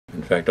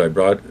fact, I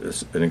brought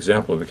an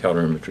example of a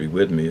calorimetry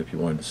with me if you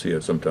wanted to see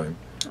it sometime.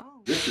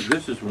 Oh.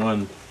 This is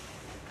one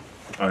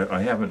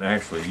I haven't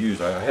actually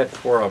used. I had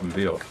 4 of them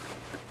built,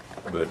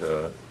 but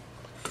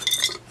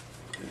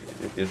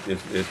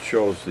it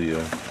shows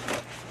the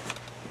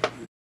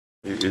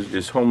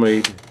it's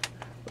homemade.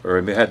 Or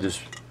I had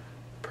this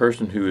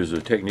person who is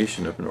a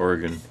technician up in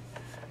Oregon.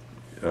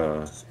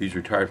 He's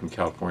retired from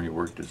California,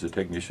 worked as a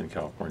technician in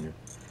California.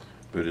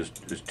 But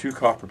it's 2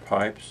 copper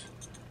pipes.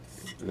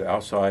 The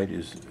outside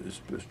is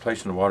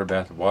placed in a water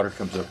bath. The water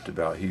comes up to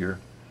about here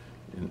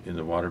in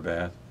the water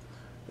bath.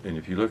 And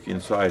if you look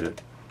inside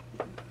it,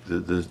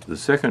 the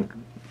second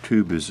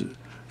tube is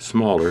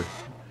smaller,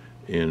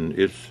 and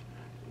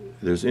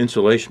there's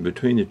insulation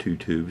between the 2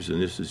 tubes,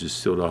 and this is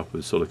just sealed off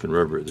with silicone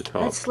rubber at the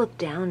top. Let's slip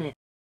down it.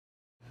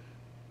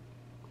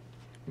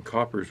 And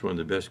copper is one of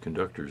the best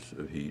conductors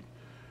of heat.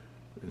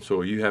 And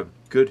so you have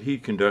good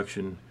heat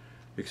conduction,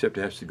 except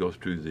it has to go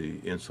through the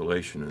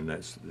insulation, and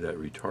that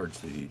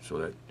retards the heat, so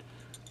that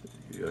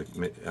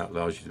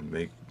allows you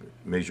to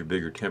measure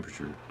bigger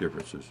temperature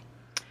differences.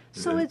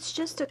 So it's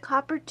just a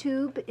copper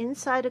tube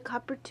inside a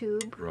copper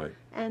tube. Right.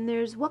 And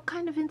there's, what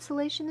kind of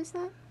insulation is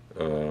that?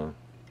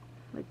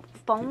 Like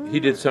foam? He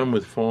did some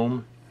with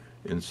foam,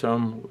 and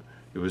some,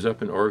 it was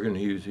up in Oregon,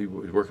 he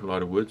was working a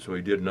lot of wood, so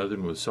he did another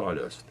one with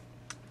sawdust,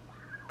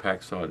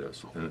 packed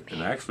sawdust.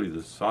 And actually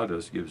the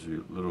sawdust gives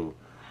you a little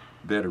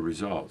better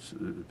results,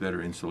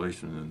 better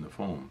insulation than the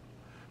foam.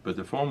 But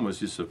the foam was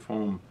just a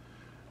foam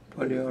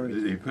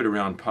polyurethane. You put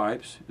around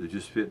pipes that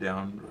just fit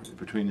down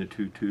between the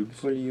 2 tubes.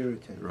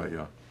 Polyurethane. Right,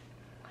 yeah.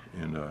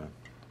 And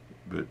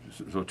but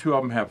so 2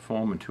 of them have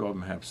foam and 2 of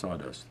them have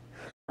sawdust,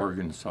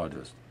 Oregon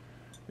sawdust.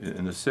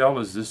 And the cell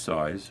is this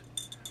size.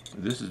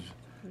 This is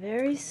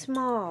very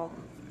small.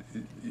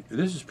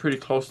 This is pretty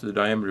close to the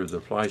diameter of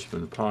the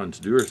Fleischmann-Pons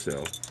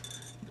Duracell,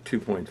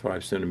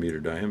 2.5 centimeter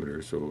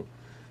diameter. So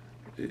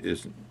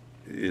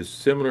is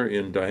similar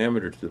in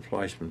diameter to the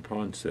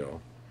Fleischmann-Pons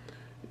cell.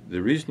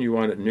 The reason you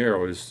want it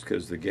narrow is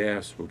because the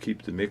gas will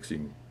keep the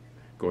mixing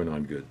going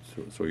on good.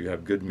 So you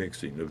have good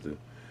mixing of the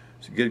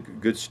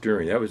good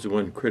stirring. That was the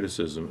one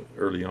criticism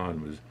early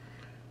on, was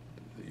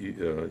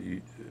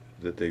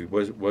that they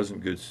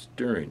wasn't good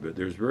stirring, but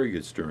there's very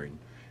good stirring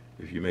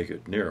if you make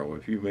it narrow.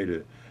 If you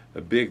made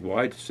a big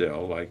wide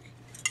cell like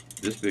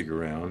this big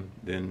around,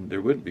 then there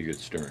wouldn't be good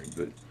stirring.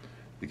 But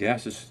the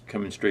gases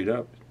coming straight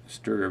up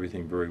stir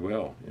everything very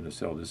well in a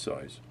cell this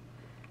size.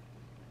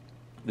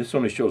 This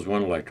only shows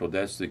 1 electrode.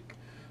 That's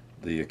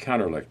the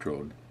counter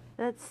electrode.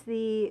 That's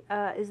the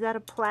is that a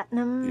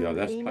platinum? Yeah,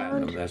 that's anode?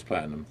 platinum. That's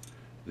platinum.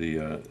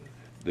 There'd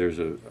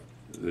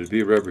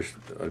be a rubber,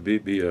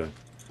 be a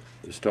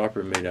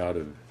stopper made out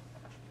of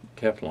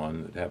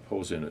Teflon that have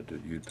holes in it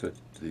that you'd put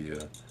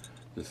the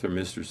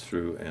thermistors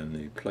through and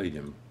the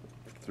palladium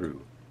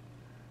through,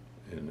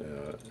 and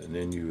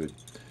then you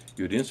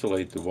would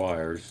insulate the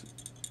wires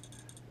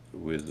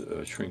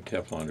with shrink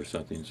Teflon or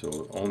something,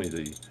 so only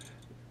the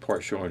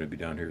part showing would be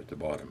down here at the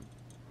bottom.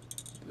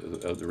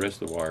 The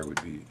rest of the wire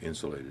would be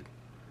insulated.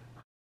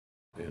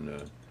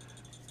 And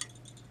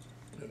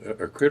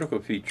a critical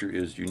feature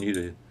is you need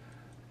a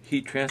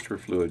heat transfer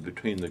fluid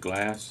between the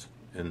glass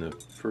and the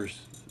first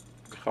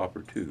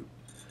copper tube.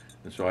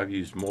 And so I've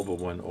used Mobil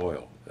 1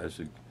 oil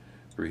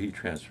for heat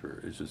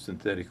transfer. It's a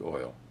synthetic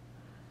oil.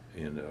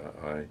 And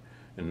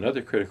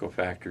another critical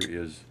factor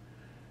is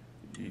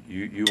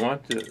you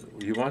want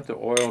the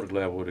oil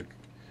level to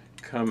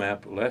come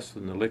up less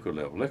than the liquid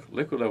level.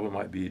 Liquid level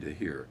might be to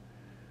here,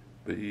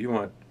 but you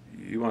want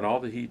all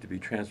the heat to be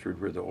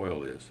transferred where the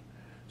oil is.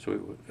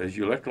 So as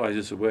you electrolyze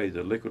this away,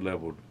 the liquid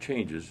level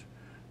changes,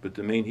 but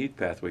the main heat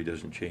pathway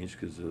doesn't change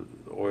because the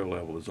oil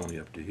level is only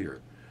up to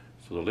here.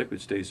 So the liquid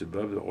stays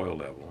above the oil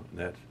level,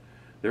 and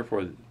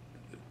therefore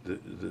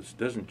this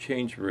doesn't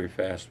change very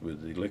fast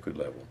with the liquid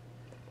level,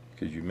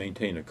 because you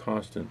maintain a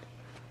constant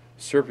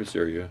surface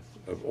area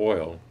of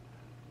oil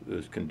that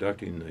is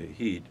conducting the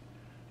heat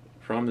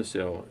from the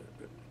cell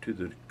to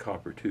the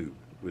copper tube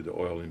with the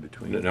oil in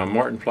between. Now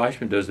Martin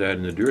Fleischmann does that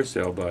in the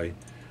Duracell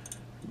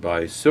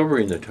by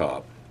silvering the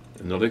top,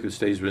 and the liquid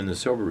stays within the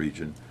silver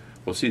region.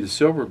 Well, see, the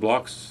silver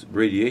blocks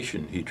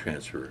radiation heat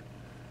transfer,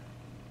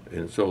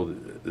 and so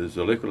as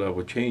the liquid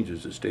level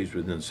changes, it stays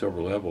within the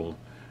silver level,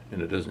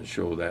 and it doesn't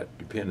show that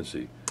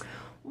dependency.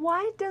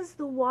 Why does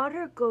the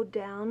water go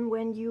down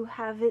when you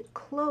have it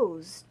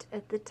closed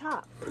at the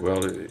top?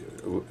 Well, the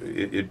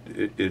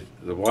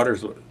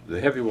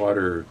heavy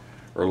water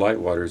or light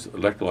water is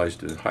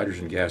electrolyzed to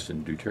hydrogen gas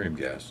and deuterium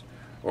gas,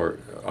 or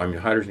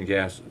hydrogen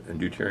gas and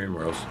deuterium,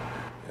 or else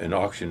an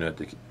oxygen at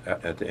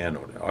the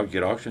anode. I'll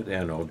get oxygen at the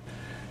anode,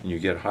 and you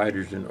get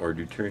hydrogen or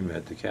deuterium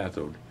at the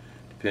cathode,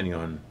 depending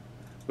on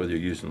whether you're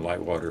using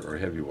light water or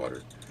heavy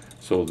water.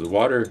 So the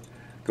water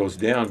goes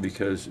down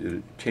because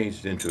it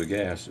changes into a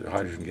gas,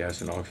 hydrogen gas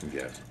and oxygen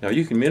gas. Now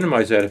you can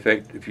minimize that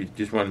effect if you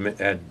just want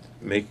to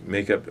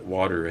make up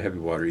water or heavy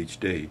water each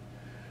day.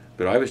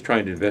 But I was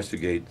trying to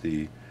investigate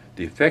the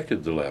effect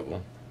of the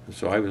level, and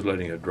so I was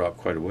letting it drop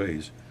quite a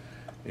ways,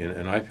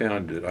 and I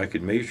found that I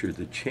could measure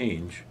the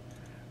change,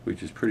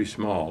 which is pretty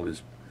small,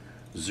 is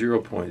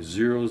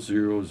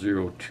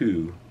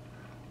 0.0002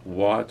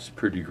 watts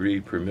per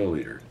degree per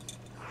milliliter.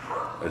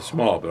 It's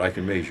small, but I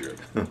can measure it.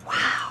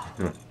 Wow.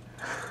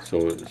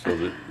 So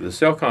the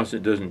cell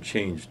constant doesn't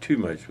change too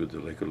much with the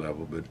liquid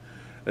level, but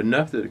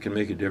enough that it can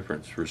make a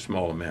difference for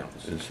small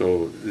amounts. And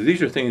so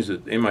these are things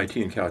that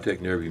MIT and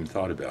Caltech never even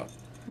thought about.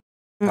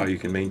 How you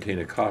can maintain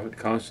a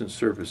constant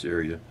surface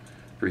area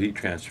for heat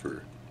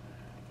transfer.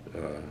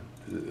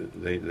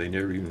 They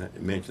never even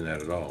mentioned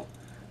that at all.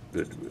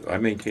 But I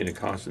maintain a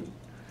constant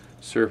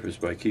surface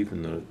by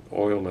keeping the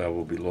oil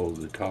level below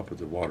the top of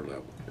the water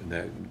level, and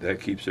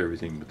that keeps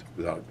everything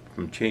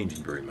from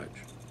changing very much.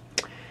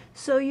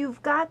 So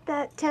you've got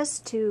that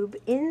test tube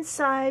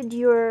inside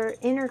your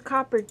inner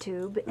copper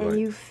tube, and Right.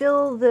 you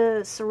fill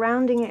the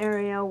surrounding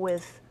area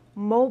with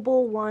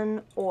Mobil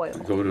 1 oil.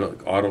 Go to an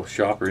auto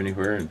shop or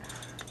anywhere and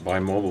buy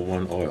Mobil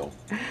 1 oil.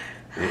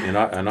 And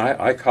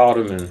I caught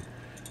them in,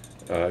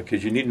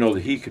 because you need to know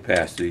the heat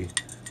capacity.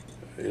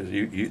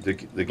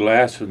 The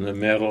glass and the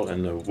metal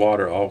and the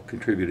water all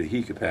contribute to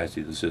heat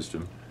capacity of the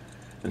system,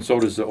 and so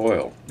does the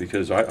oil.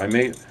 Because I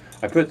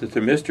put the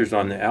thermistors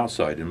on the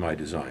outside in my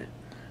design.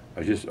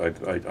 I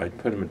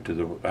put them to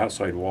the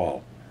outside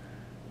wall,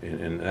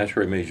 and that's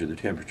where I measure the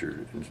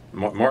temperature. And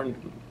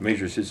Martin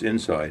measures his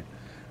inside,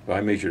 but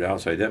I measured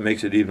outside. That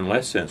makes it even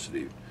less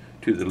sensitive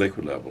to the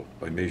liquid level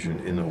by measuring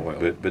in the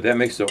oil. But that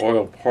makes the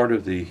oil part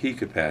of the heat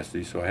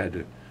capacity, so I had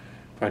to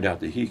find out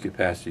the heat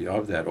capacity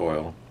of that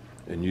oil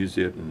and use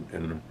it,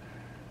 and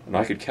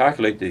I could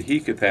calculate the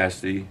heat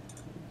capacity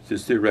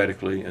just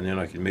theoretically, and then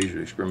I could measure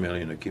it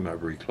experimentally, and it came out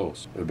very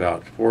close.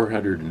 About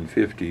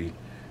 450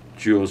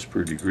 joules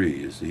per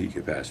degree is the heat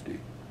capacity,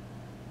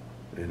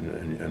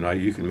 and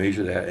you can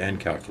measure that and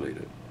calculate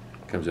it.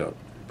 It comes out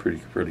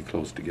pretty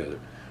close together.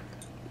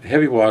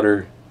 Heavy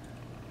water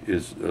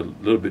is a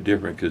little bit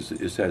different because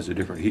it has a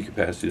different heat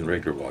capacity than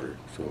regular water,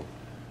 so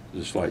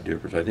there's a slight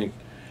difference. I think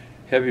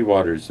heavy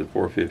water is the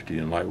 450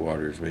 and light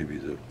water is maybe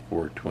the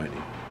 420,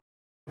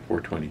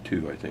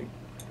 422, I think.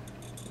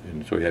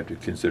 And so you have to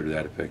consider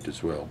that effect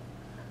as well.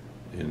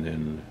 And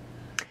then,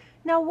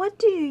 Now, what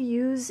do you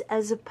use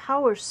as a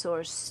power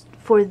source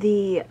for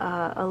the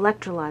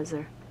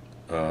electrolyzer?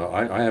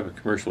 I have a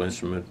commercial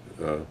instrument,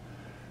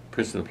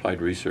 Princeton Applied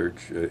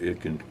Research.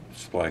 It can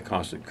supply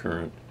constant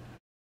current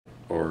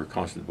or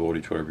constant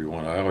voltage, whatever you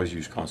want. I always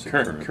use constant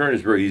current. Current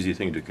is a very easy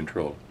thing to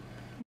control.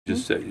 You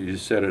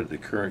just set it at the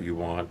current you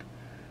want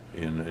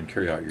and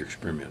carry out your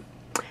experiment.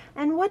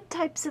 And what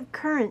types of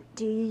current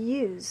do you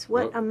use?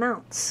 What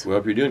amounts? Well,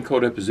 if you're doing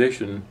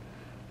co-deposition,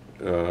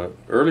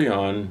 early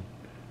on,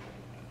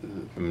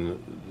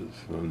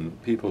 from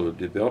people that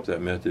developed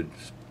that method,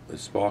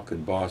 Spock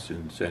and Boss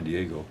in San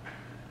Diego,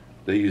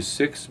 they use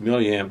 6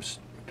 milliamps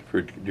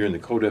during the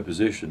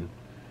co-deposition,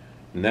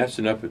 and that's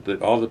enough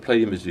that all the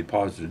palladium is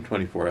deposited in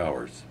 24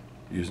 hours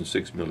using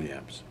 6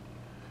 milliamps.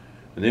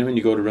 And then when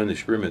you go to run the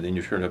experiment, then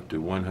you turn up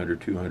to 100,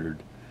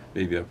 200,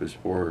 maybe up as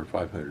 400 or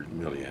 500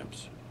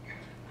 milliamps.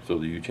 So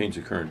that you change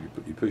the current,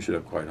 you push it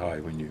up quite high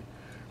when you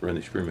run the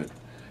experiment.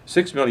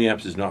 6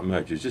 milliamps is not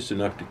much. It's just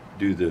enough to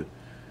do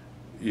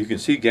you can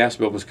see gas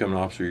bubbles coming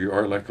off, so you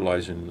are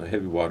electrolyzing the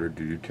heavy water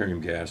to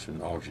deuterium gas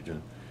and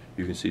oxygen.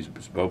 You can see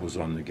bubbles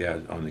on the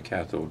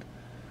cathode,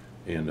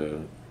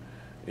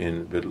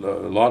 but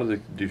a lot of the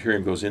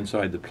deuterium goes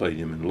inside the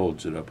palladium and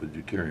loads it up with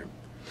deuterium.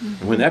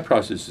 And when that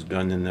process is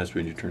done, then that's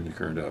when you turn the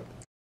current up.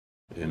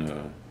 And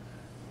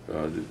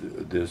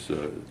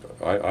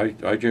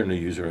I generally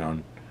use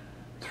around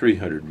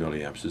 300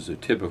 milliamps is a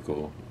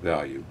typical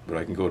value, but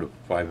I can go to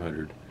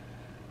 500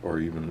 or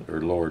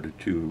lower to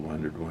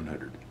 200,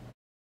 100,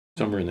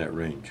 somewhere in that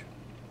range.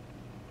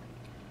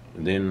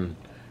 And then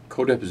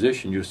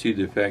co-deposition, you'll see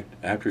the effect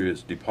after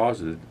it's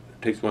deposited.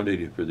 It takes 1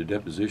 day for the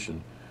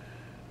deposition,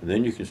 and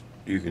then you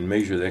can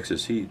measure the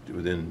excess heat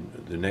within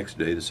the next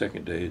day, the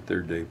second day,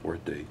 third day,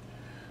 fourth day.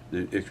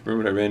 The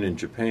experiment I ran in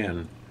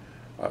Japan,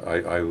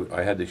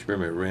 I had the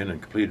experiment ran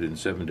and completed in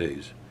 7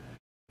 days,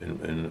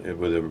 and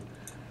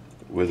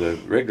with a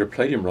regular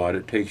palladium rod,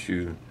 it takes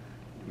you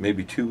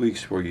maybe 2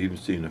 weeks before you even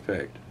see an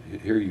effect.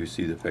 Here you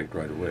see the effect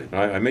right away.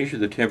 I measure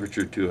the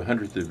temperature to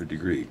 1/100th of a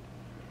degree.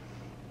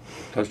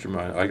 Plus or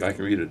minus, I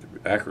can read it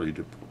accurately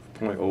to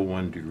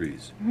 0.01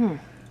 degrees.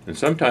 And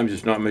sometimes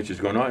it's not much is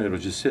going on. It'll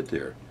just sit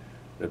there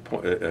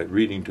at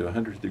reading to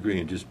 100th degree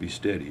and just be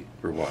steady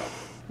for a while.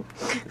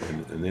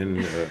 And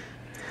then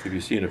if you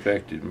see an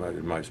effect, it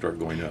might start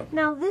going up.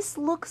 Now, this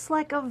looks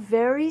like a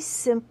very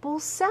simple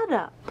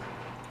setup.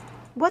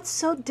 What's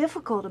so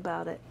difficult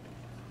about it?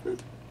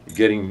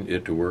 Getting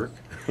it to work.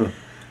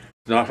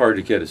 It's not hard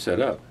to get it set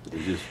up.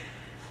 It's just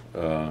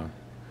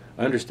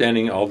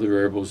understanding all the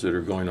variables that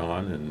are going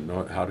on and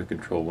know how to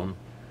control them,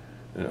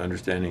 and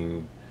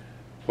understanding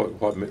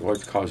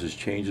what causes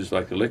changes.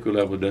 Like the liquid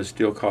level does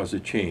still cause a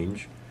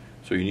change,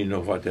 so you need to know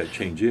what that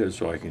change is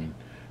so I can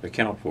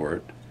account for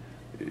it.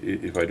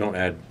 If I don't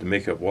add the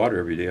makeup water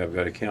every day, I've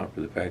got to account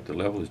for the fact the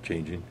level is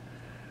changing.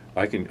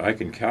 I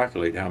can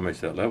calculate how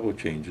much that level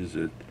changes.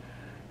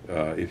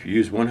 If you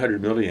use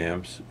 100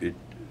 milliamps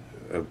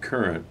of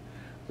current,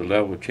 the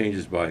level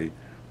changes by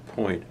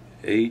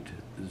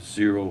 0.807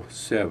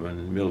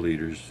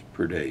 milliliters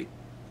per day,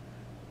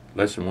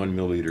 less than 1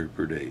 milliliter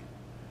per day.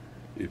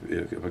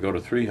 If I go to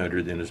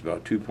 300, then it's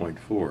about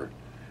 2.4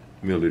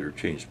 milliliter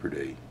change per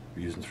day,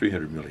 using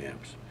 300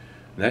 milliamps.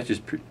 And that's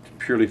just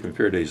purely from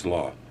Faraday's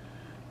law.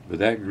 But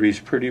that agrees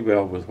pretty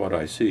well with what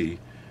I see,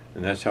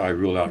 and that's how I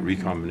rule out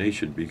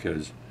recombination,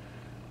 because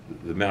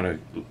the amount of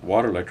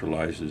water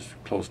electrolyzed is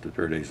close to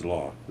Faraday's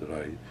law.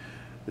 I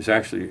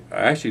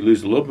actually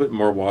lose a little bit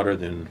more water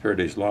than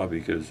Faraday's law,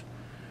 because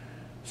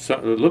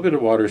a little bit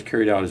of water is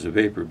carried out as a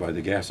vapor by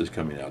the gases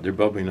coming out. They're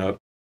bubbling up,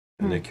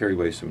 and they carry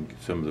away some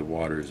of the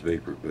water as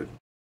vapor. But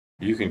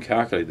you can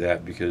calculate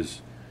that,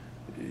 because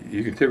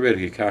you can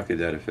theoretically calculate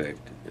that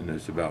effect, and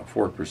it's about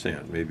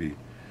 4%. Maybe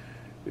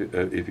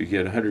if you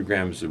get 100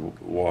 grams of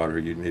water,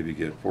 you'd maybe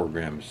get 4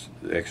 grams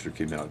extra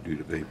came out due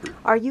to vapor.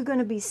 Are you going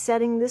to be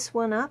setting this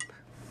one up?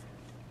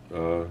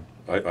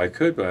 I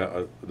could,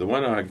 but the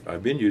one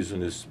I've been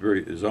using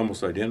is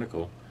almost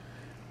identical,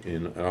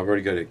 and I've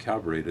already got it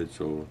calibrated,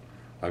 so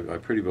I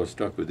pretty well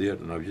stuck with it.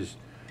 And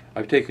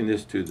I've taken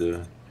this to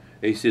the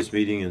ACS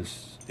meeting in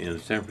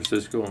San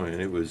Francisco,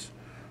 and it was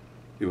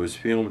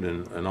filmed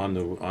and on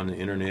the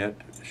internet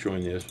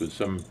showing this with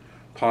some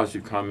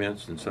positive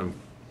comments and some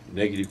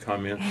negative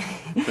comments.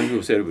 Some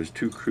people said it was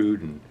too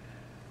crude and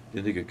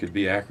didn't think it could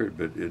be accurate,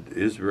 but it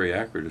is very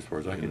accurate as far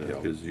as I can tell,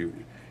 because you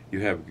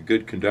have a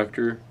good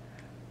conductor,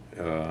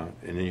 and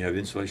then you have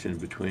insulation in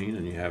between,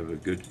 and you have a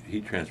good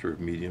heat transfer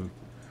medium,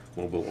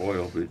 mobile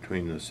oil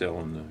between the cell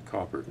and the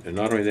copper. And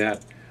not only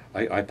that,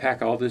 I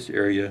pack all this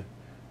area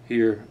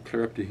here,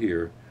 clear up to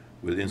here,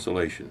 with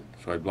insulation,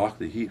 so I block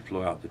the heat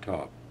flow out the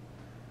top.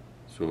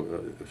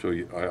 So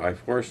I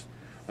force,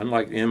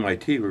 unlike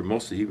MIT where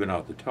most of the heat went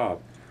out the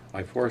top,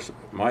 I force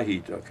my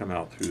heat to come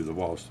out through the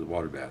walls to the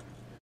water bath.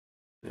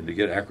 And to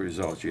get accurate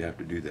results, you have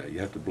to do that. You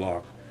have to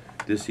block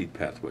this heat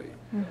pathway.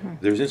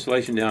 There's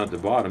insulation down at the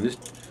bottom.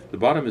 The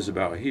bottom is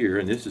about here,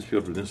 and this is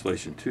filled with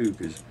insulation too,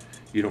 because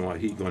you don't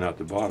want heat going out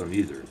the bottom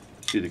either.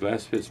 See, the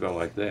glass fits about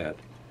like that,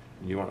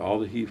 and you want all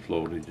the heat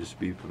flow to just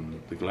be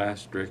from the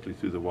glass directly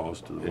through the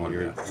walls to the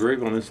water bath. Very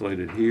well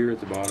insulated here at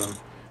the bottom,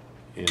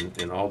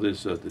 and all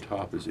this at the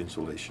top is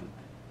insulation.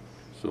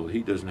 So the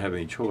heat doesn't have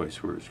any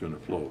choice where it's going to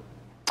flow.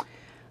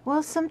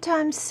 Well,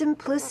 sometimes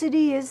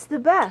simplicity is the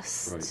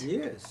best. Right.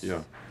 Yes.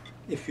 Yeah.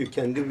 If you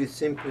can do the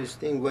simplest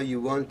thing, what you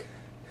want,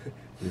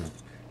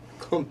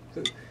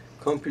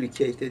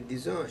 complicated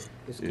design.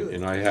 It's good.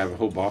 And I have a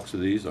whole box of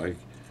these. I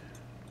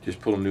just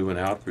pull a new one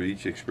out for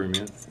each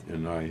experiment,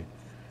 and I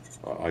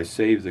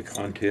save the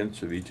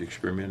contents of each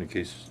experiment in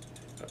case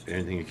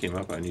anything came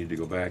up. I need to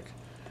go back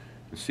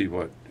and see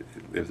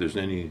if there's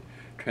any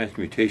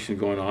transmutation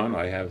going on.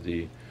 I have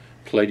the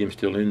palladium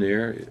still in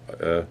there.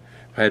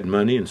 If I had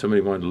money and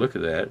somebody wanted to look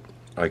at that,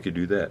 I could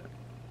do that.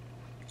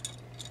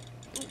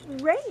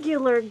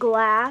 Regular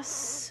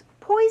glass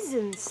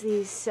poisons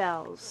these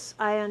cells,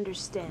 I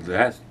understand.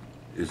 That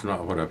is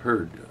not what I've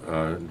heard.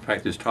 In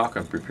fact, this talk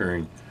I'm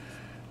preparing,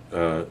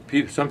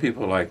 some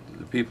people, like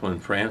the people in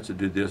France that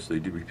did this, they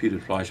did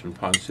repeated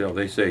Fleischmann-Pons cell,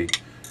 they say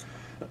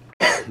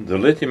the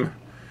lithium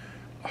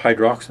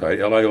hydroxide,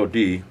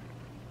 LiOD,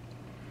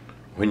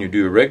 when you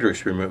do a regular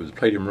experiment with a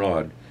palladium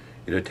rod,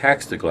 it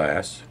attacks the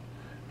glass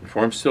and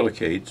forms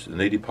silicates, and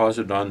they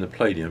deposit it on the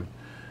palladium,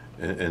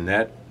 and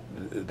that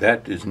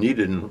is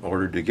needed in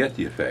order to get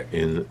the effect.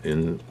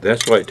 And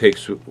that's why it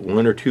takes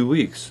 1 or 2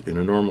 weeks in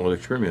a normal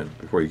experiment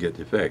before you get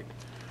the effect,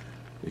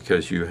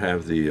 because you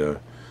have you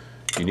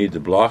need the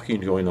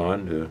blocking going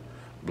on to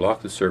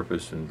block the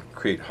surface and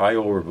create high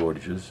over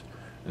voltages,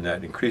 and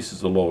that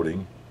increases the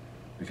loading,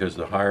 because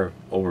the higher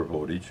over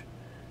voltage,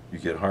 you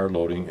get higher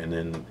loading, and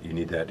then you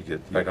need that to get.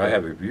 In fact, I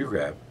have a view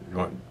graph.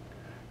 Should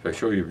I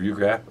show you a view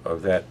graph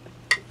of that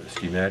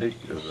schematic?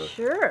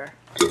 Sure.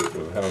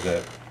 Of how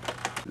that.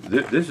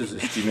 This is a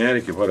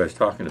schematic of what I was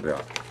talking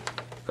about.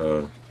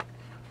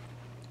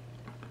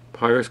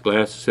 Pyrrhus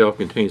glass itself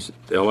contains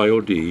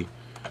LiOD,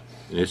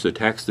 and it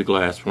attacks the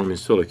glass, forming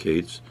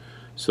silicates.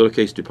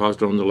 Silicates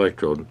deposit on the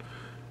electrode.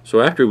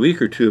 So after a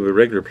week or two of a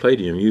regular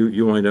palladium,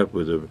 you wind up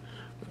with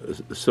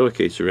the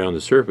silicates around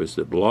the surface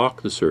that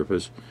block the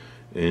surface,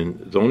 and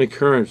the only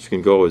currents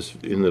can go is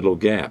in the little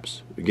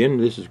gaps. Again,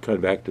 this is kind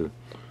of back to,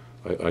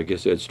 I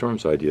guess, Ed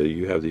Storm's idea.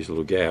 You have these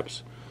little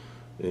gaps,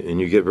 and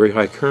you get very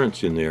high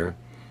currents in there,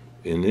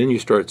 and then you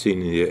start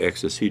seeing the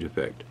excess heat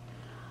effect,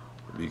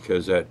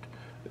 because the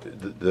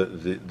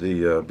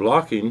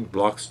blocking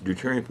blocks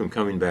deuterium from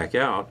coming back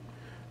out,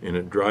 and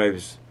it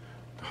drives,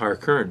 the higher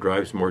current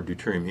drives more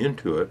deuterium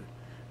into it,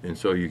 and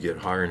so you get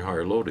higher and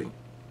higher loading.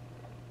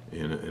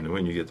 And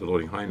when you get the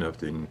loading high enough,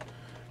 then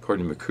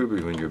according to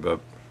McCuber, when you're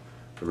above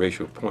a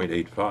ratio of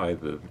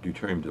 0.85 of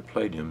deuterium to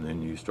palladium,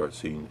 then you start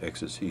seeing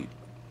excess heat.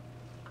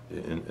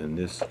 And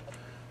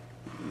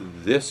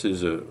this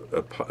is a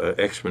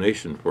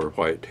explanation for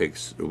why it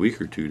takes a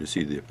week or two to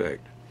see the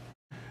effect.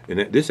 And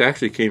this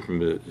actually came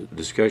from a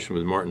discussion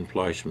with Martin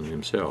Fleischmann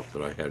himself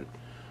that I had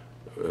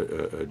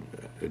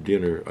a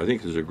dinner. I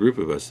think there's a group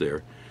of us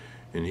there,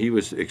 and he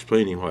was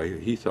explaining why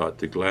he thought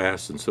the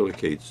glass and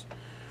silicates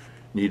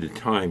needed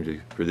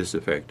time for this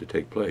effect to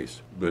take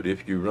place. But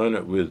if you run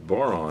it with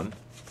boron,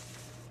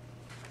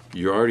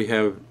 you already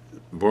have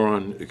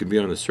boron. It can be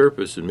on the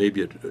surface, and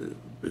maybe it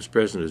is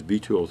present as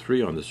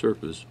B2O3 on the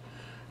surface,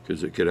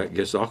 because it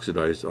gets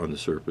oxidized on the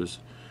surface,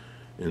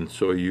 and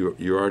so you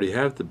already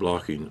have the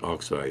blocking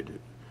oxide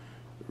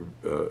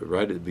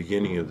right at the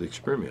beginning of the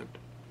experiment.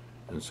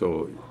 And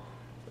so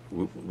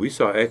we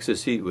saw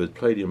excess heat with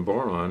palladium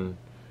boron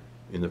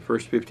in the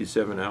first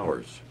 57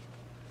 hours.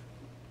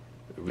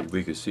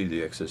 We could see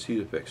the excess heat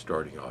effect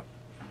starting off,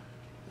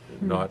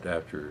 not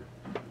after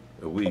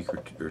a week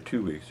or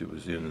 2 weeks. It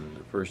was in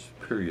the first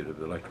period of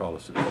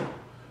electrolysis.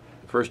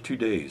 The first 2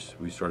 days,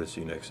 we started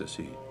seeing excess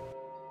heat.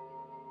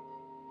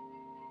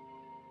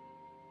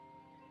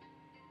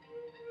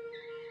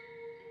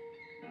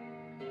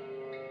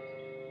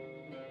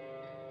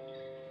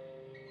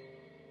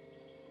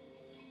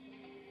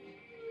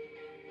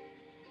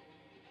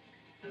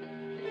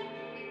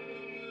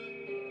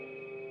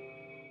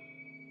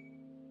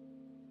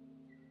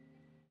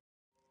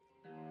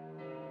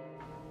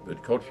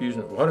 But cold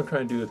fusion, what I'm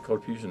trying to do with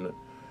cold fusion,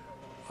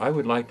 I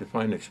would like to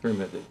find an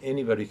experiment that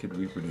anybody could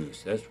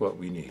reproduce. That's what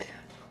we need.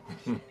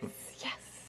 Yes.